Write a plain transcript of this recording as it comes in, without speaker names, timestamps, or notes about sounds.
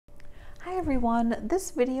Hi everyone,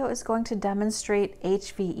 this video is going to demonstrate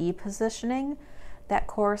HVE positioning that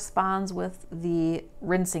corresponds with the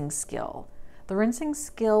rinsing skill. The rinsing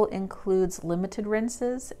skill includes limited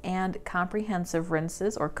rinses and comprehensive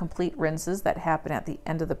rinses or complete rinses that happen at the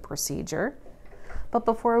end of the procedure. But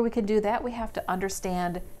before we can do that, we have to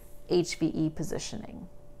understand HVE positioning.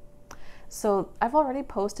 So I've already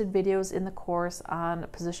posted videos in the course on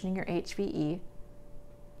positioning your HVE.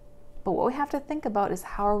 But what we have to think about is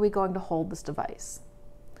how are we going to hold this device?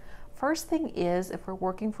 First thing is, if we're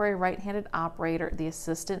working for a right-handed operator, the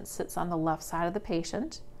assistant sits on the left side of the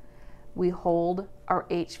patient. We hold our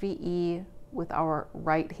HVE with our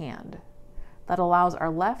right hand. That allows our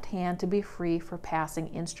left hand to be free for passing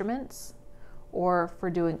instruments or for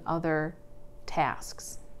doing other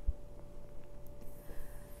tasks.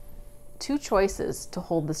 Two choices to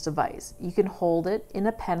hold this device. You can hold it in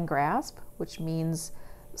a pen grasp, which means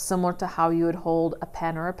similar to how you would hold a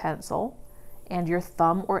pen or a pencil, and your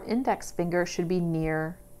thumb or index finger should be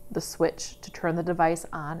near the switch to turn the device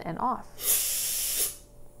on and off.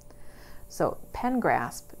 So pen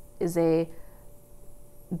grasp is a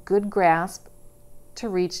good grasp to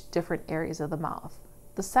reach different areas of the mouth.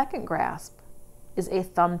 The second grasp is a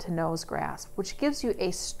thumb to nose grasp, which gives you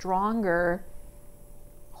a stronger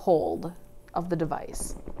hold of the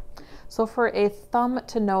device. So for a thumb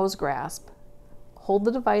to nose grasp, hold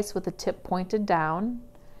the device with the tip pointed down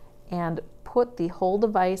and put the whole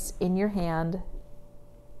device in your hand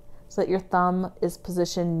so that your thumb is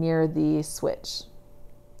positioned near the switch.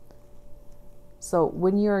 So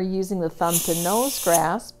when you're using the thumb to nose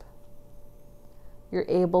grasp, you're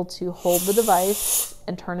able to hold the device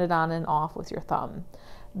and turn it on and off with your thumb.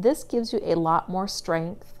 This gives you a lot more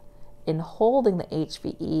strength in holding the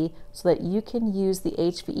HVE so that you can use the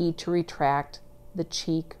HVE to retract the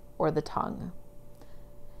cheek or the tongue.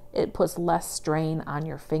 It puts less strain on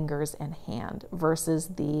your fingers and hand versus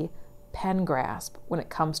the pen grasp when it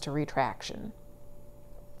comes to retraction.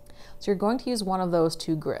 So you're going to use one of those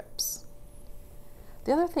two grips.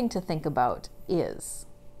 The other thing to think about is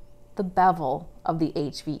the bevel of the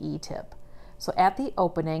HVE tip. So at the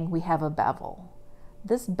opening, we have a bevel.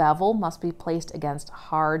 This bevel must be placed against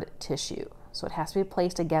hard tissue. So it has to be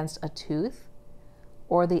placed against a tooth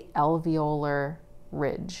or the alveolar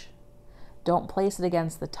ridge. Don't place it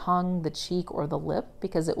against the tongue, the cheek, or the lip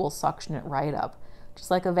because it will suction it right up. Just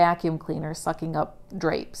like a vacuum cleaner sucking up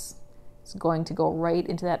drapes. It's going to go right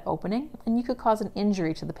into that opening, and you could cause an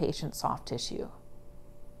injury to the patient's soft tissue.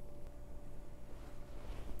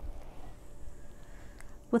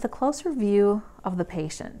 With a closer view of the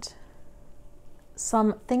patient,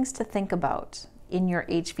 some things to think about in your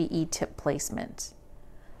HVE tip placement.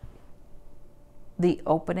 The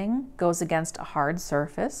opening goes against a hard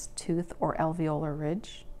surface, tooth or alveolar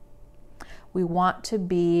ridge. We want to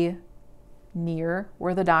be near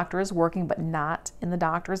where the doctor is working, but not in the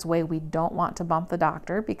doctor's way. We don't want to bump the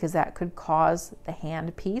doctor because that could cause the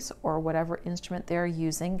handpiece or whatever instrument they're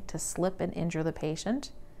using to slip and injure the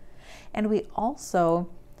patient. And we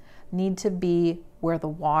also need to be where the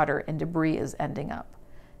water and debris is ending up.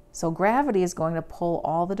 So gravity is going to pull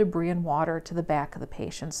all the debris and water to the back of the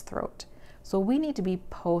patient's throat. So we need to be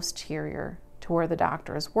posterior to where the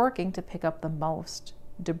doctor is working to pick up the most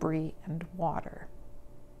debris and water.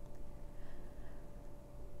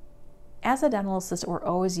 As a dental assistant, we're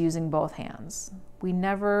always using both hands. We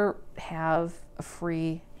never have a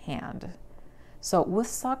free hand. So with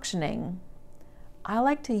suctioning, I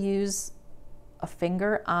like to use a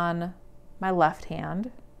finger on my left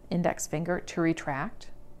hand, index finger, to retract.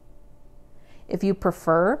 If you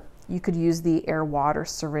prefer, you could use the air-water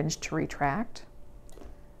syringe to retract.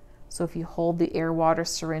 So if you hold the air-water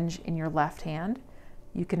syringe in your left hand,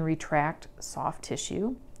 you can retract soft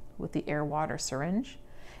tissue with the air-water syringe,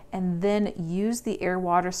 and then use the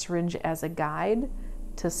air-water syringe as a guide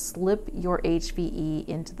to slip your HVE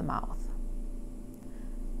into the mouth.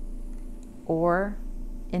 Or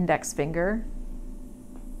index finger,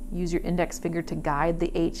 use your index finger to guide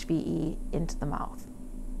the HVE into the mouth.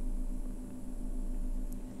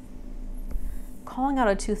 Calling out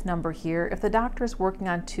a tooth number here, if the doctor is working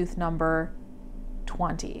on tooth number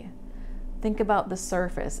 20, think about the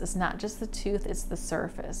surface. It's not just the tooth, it's the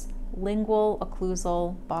surface. Lingual,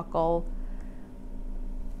 occlusal, buccal.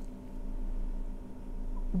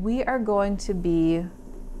 We are going to be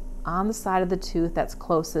on the side of the tooth that's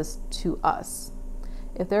closest to us.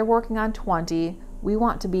 If they're working on 20, we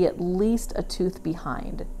want to be at least a tooth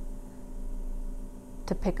behind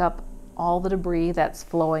to pick up all the debris that's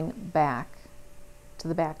flowing back to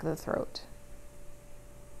the back of the throat.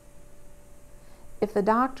 If the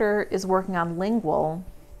doctor is working on lingual,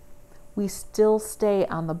 we still stay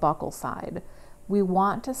on the buccal side. We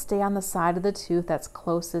want to stay on the side of the tooth that's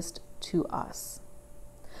closest to us.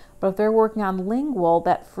 But if they're working on lingual,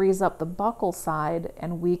 that frees up the buccal side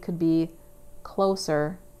and we could be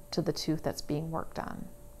closer to the tooth that's being worked on.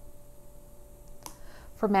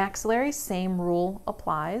 For maxillary, same rule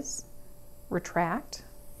applies. Retract.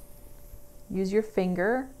 Use your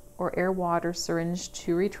finger or air water syringe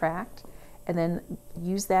to retract, and then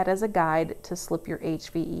use that as a guide to slip your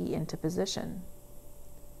HVE into position.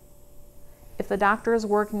 If the doctor is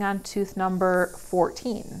working on tooth number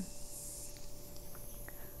 14,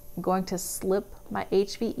 I'm going to slip my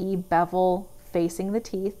HVE bevel facing the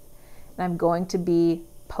teeth, and I'm going to be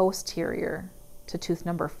posterior to tooth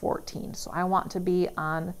number 14. So I want to be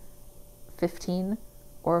on 15,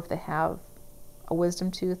 or if they have a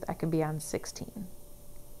wisdom tooth, I can be on 16.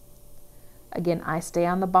 Again, I stay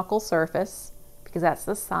on the buccal surface because that's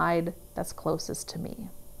the side that's closest to me.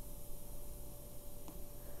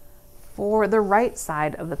 For the right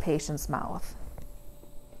side of the patient's mouth,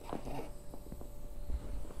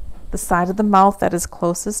 the side of the mouth that is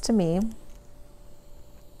closest to me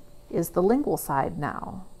is the lingual side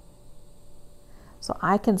now. So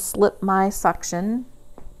I can slip my suction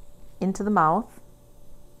into the mouth,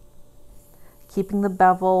 keeping the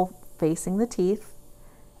bevel facing the teeth,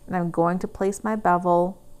 and I'm going to place my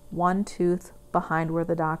bevel one tooth behind where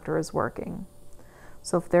the doctor is working.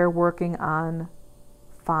 So if they're working on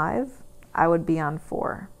 5, I would be on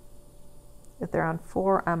 4. If they're on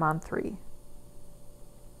 4, I'm on 3.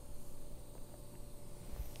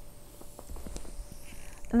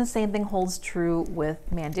 And the same thing holds true with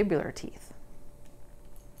mandibular teeth.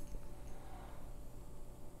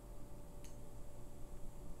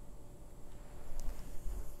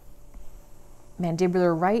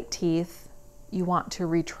 Mandibular right teeth, you want to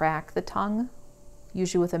retract the tongue,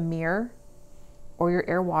 usually with a mirror or your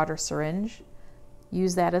air water syringe.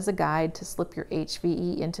 Use that as a guide to slip your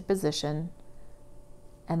HVE into position,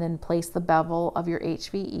 and then place the bevel of your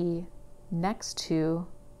HVE next to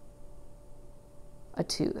a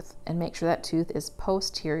tooth and make sure that tooth is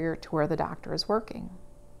posterior to where the doctor is working.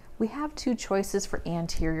 We have 2 choices for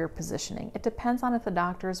anterior positioning. It depends on if the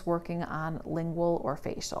doctor is working on lingual or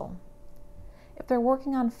facial. If they're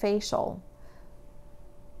working on facial,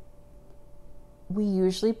 we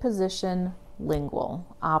usually position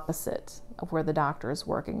lingual, opposite of where the doctor is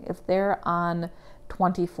working. If they're on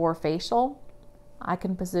 24 facial, I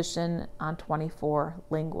can position on 24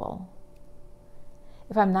 lingual.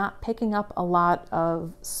 If I'm not picking up a lot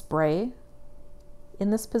of spray in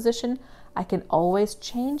this position, I can always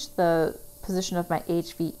change the position of my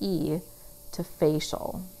HVE to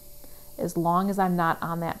facial. As long as I'm not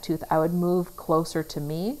on that tooth, I would move closer to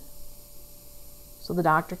me so the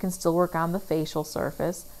doctor can still work on the facial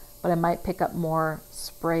surface, but I might pick up more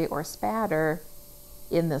spray or spatter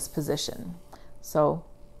in this position. So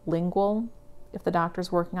lingual, if the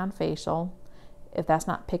doctor's working on facial. If that's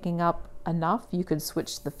not picking up enough, you could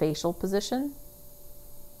switch to the facial position.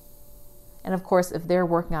 And of course, if they're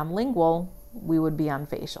working on lingual, we would be on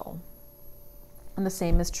facial. And the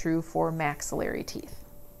same is true for maxillary teeth.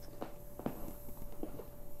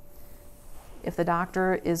 If the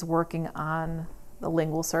doctor is working on the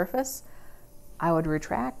lingual surface, I would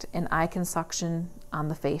retract and I can suction on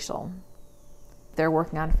the facial. If they're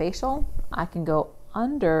working on facial, I can go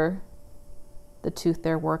under the tooth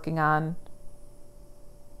they're working on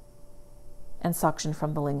and suction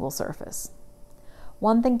from the lingual surface.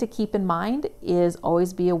 One thing to keep in mind is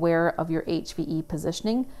always be aware of your HVE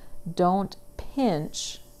positioning. Don't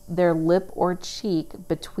pinch their lip or cheek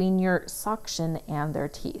between your suction and their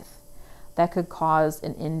teeth. That could cause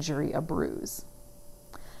an injury, a bruise.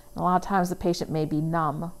 And a lot of times the patient may be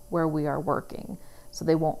numb where we are working, so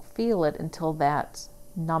they won't feel it until that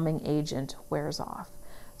numbing agent wears off.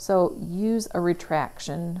 So use a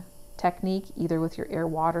retraction technique either with your air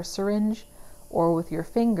water syringe or with your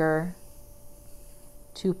finger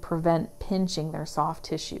to prevent pinching their soft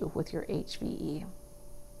tissue with your HVE.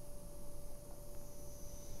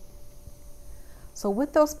 So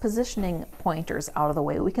with those positioning pointers out of the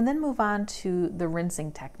way, we can then move on to the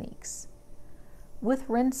rinsing techniques. With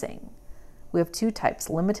rinsing, we have 2 types: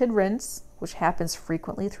 limited rinse, which happens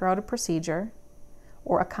frequently throughout a procedure,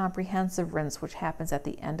 or a comprehensive rinse, which happens at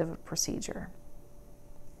the end of a procedure.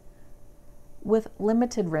 With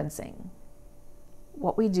limited rinsing,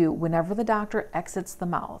 what we do whenever the doctor exits the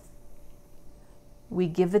mouth, we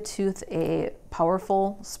give the tooth a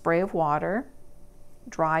powerful spray of water,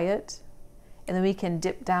 dry it, and then we can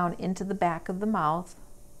dip down into the back of the mouth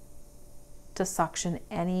to suction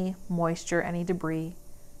any moisture, any debris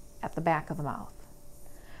at the back of the mouth.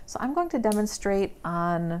 So I'm going to demonstrate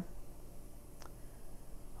on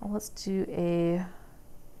Well, let's do a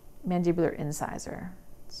mandibular incisor.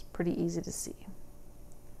 It's pretty easy to see.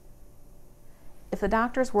 If the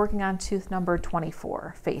doctor is working on tooth number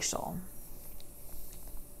 24, facial,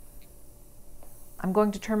 I'm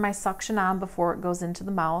going to turn my suction on before it goes into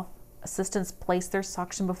the mouth. Assistants place their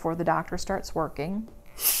suction before the doctor starts working.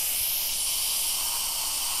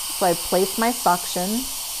 So I place my suction.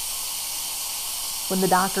 When the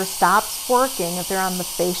doctor stops working, if they're on the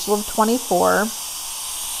facial of 24,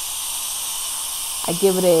 I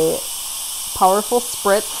give it a powerful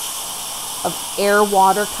spritz of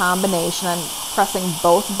air-water combination. I'm pressing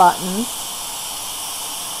both buttons.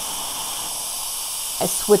 I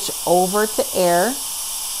switch over to air,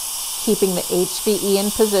 keeping the HVE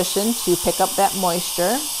in position to pick up that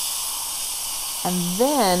moisture. And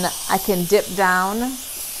then I can dip down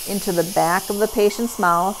into the back of the patient's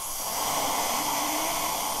mouth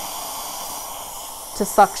to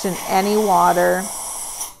suction any water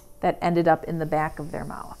that ended up in the back of their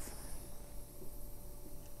mouth.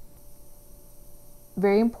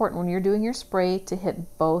 Very important when you're doing your spray to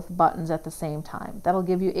hit both buttons at the same time. That'll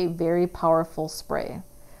give you a very powerful spray.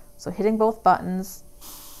 So hitting both buttons,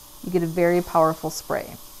 you get a very powerful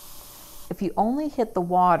spray. If you only hit the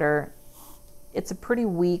water, it's a pretty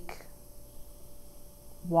weak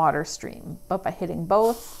water stream, but by hitting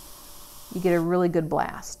both, you get a really good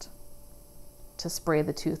blast to spray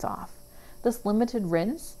the tooth off. This limited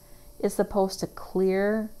rinse is supposed to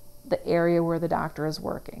clear the area where the doctor is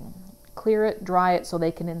working. Clear it, dry it so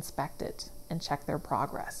they can inspect it and check their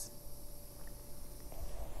progress.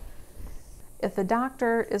 If the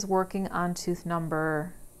doctor is working on tooth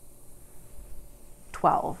number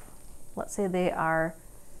 12, let's say they are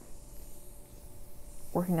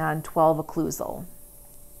working on 12 occlusal,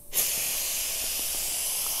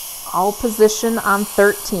 I'll position on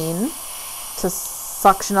 13 to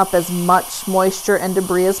suction up as much moisture and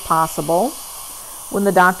debris as possible. When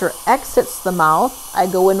the doctor exits the mouth, I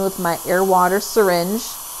go in with my air water syringe.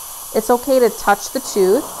 It's okay to touch the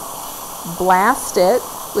tooth, blast it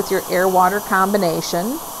with your air water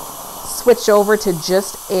combination, switch over to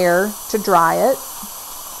just air to dry it,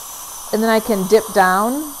 and then I can dip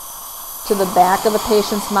down to the back of the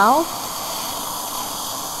patient's mouth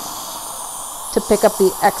to pick up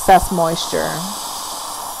the excess moisture.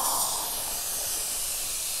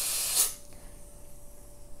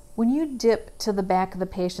 When you dip to the back of the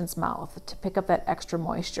patient's mouth to pick up that extra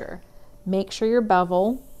moisture, make sure your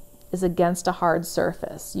bevel is against a hard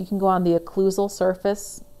surface. You can go on the occlusal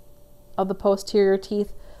surface of the posterior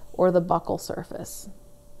teeth or the buccal surface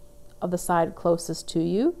of the side closest to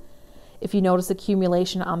you. If you notice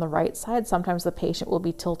accumulation on the right side, sometimes the patient will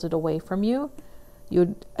be tilted away from you. You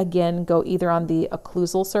would again go either on the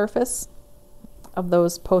occlusal surface of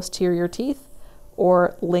those posterior teeth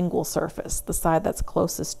or lingual surface, the side that's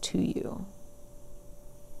closest to you.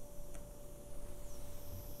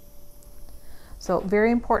 So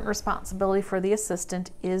very important responsibility for the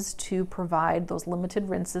assistant is to provide those limited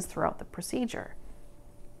rinses throughout the procedure.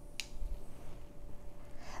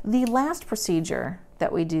 The last procedure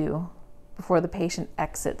that we do before the patient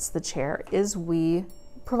exits the chair is we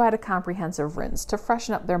provide a comprehensive rinse to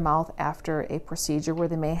freshen up their mouth after a procedure where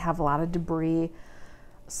they may have a lot of debris,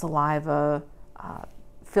 saliva,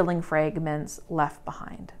 filling fragments left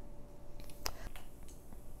behind.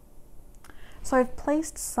 So I've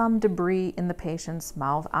placed some debris in the patient's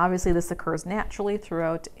mouth. Obviously this occurs naturally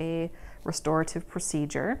throughout a restorative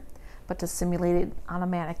procedure, but to simulate it on a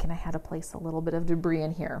mannequin, I had to place a little bit of debris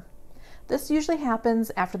in here. This usually happens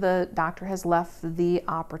after the doctor has left the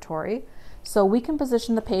operatory, so we can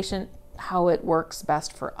position the patient how it works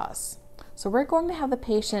best for us. So we're going to have the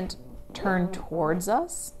patient turn towards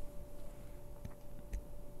us,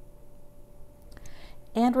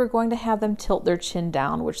 and we're going to have them tilt their chin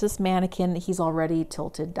down, which this mannequin, he's already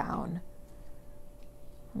tilted down.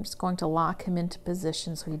 I'm just going to lock him into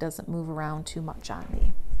position so he doesn't move around too much on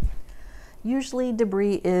me. Usually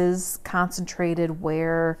debris is concentrated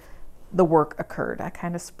where the work occurred. I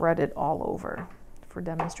kind of spread it all over for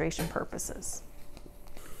demonstration purposes.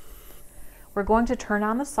 We're going to turn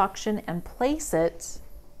on the suction and place it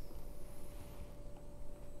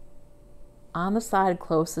on the side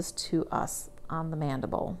closest to us on the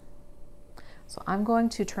mandible. So I'm going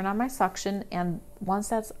to turn on my suction, and once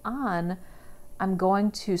that's on, I'm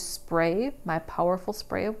going to spray my powerful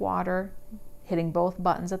spray of water, hitting both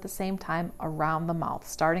buttons at the same time around the mouth,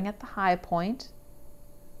 starting at the high point,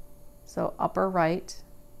 so upper right,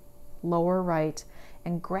 lower right,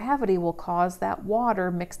 and gravity will cause that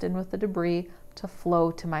water mixed in with the debris to flow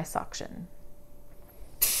to my suction.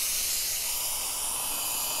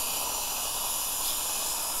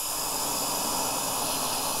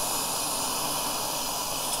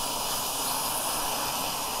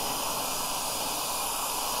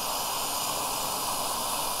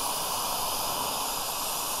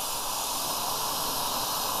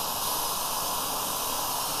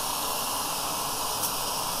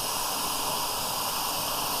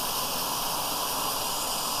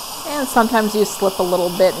 And sometimes you slip a little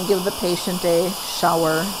bit and give the patient a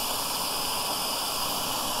shower.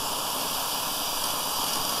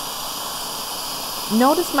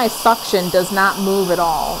 Notice my suction does not move at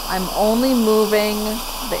all. I'm only moving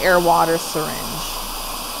the air water syringe.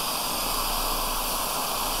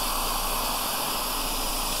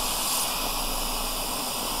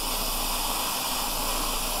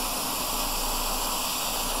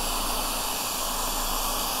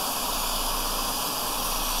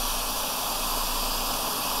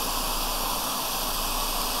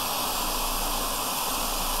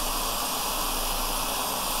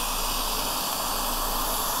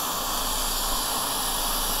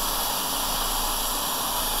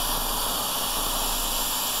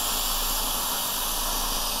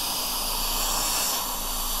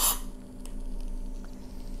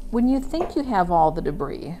 When you think you have all the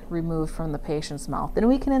debris removed from the patient's mouth, then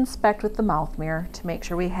we can inspect with the mouth mirror to make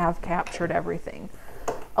sure we have captured everything.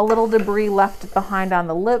 A little debris left behind on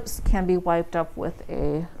the lips can be wiped up with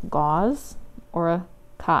a gauze or a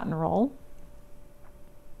cotton roll.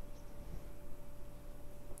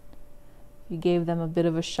 You gave them a bit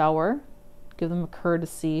of a shower, give them a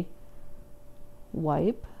courtesy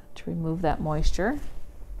wipe to remove that moisture.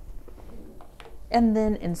 And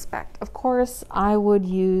then inspect. Of course, I would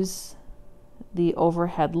use the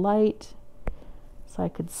overhead light so I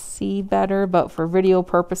could see better, but for video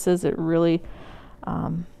purposes, it really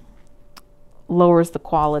lowers the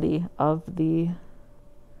quality of the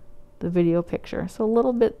video picture. So a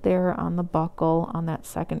little bit there on the buccal, on that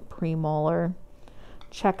second premolar.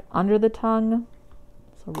 Check under the tongue.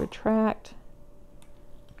 So retract,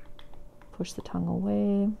 push the tongue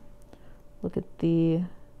away, look at the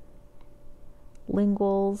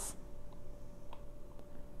linguals,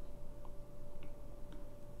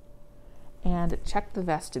 and check the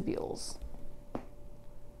vestibules.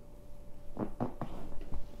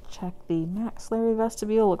 Check the maxillary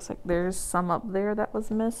vestibule. Looks like there's some up there that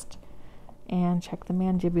was missed. And check the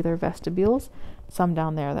mandibular vestibules. Some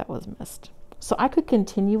down there that was missed. So I could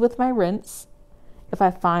continue with my rinse if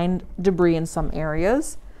I find debris in some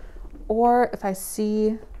areas, or if I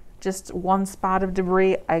see just one spot of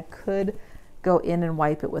debris, I could go in and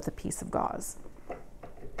wipe it with a piece of gauze.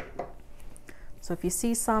 So if you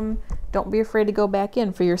see some, don't be afraid to go back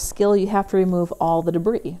in. For your skill, you have to remove all the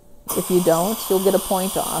debris. If you don't, you'll get a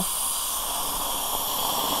point off.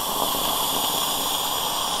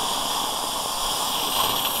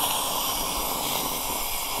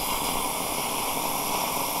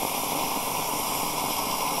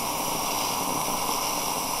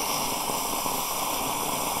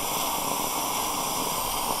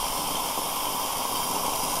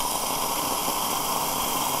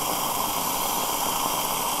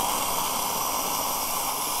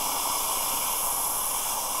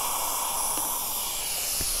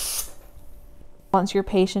 Once your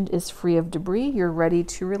patient is free of debris, you're ready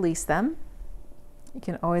to release them. You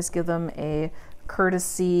can always give them a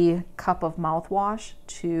courtesy cup of mouthwash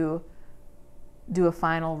to do a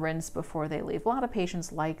final rinse before they leave. A lot of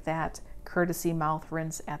patients like that courtesy mouth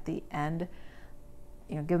rinse at the end.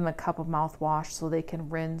 You know, give them a cup of mouthwash so they can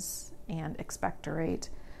rinse and expectorate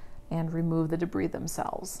and remove the debris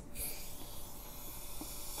themselves.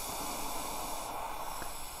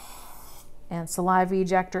 And saliva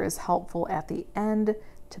ejector is helpful at the end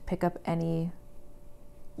to pick up any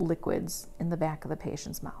liquids in the back of the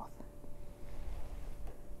patient's mouth.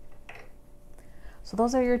 So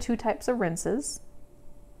those are your two types of rinses: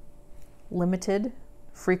 limited,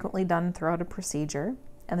 frequently done throughout a procedure,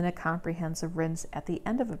 and then a comprehensive rinse at the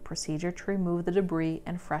end of a procedure to remove the debris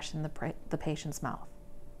and freshen the patient's mouth.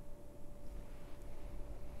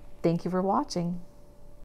 Thank you for watching.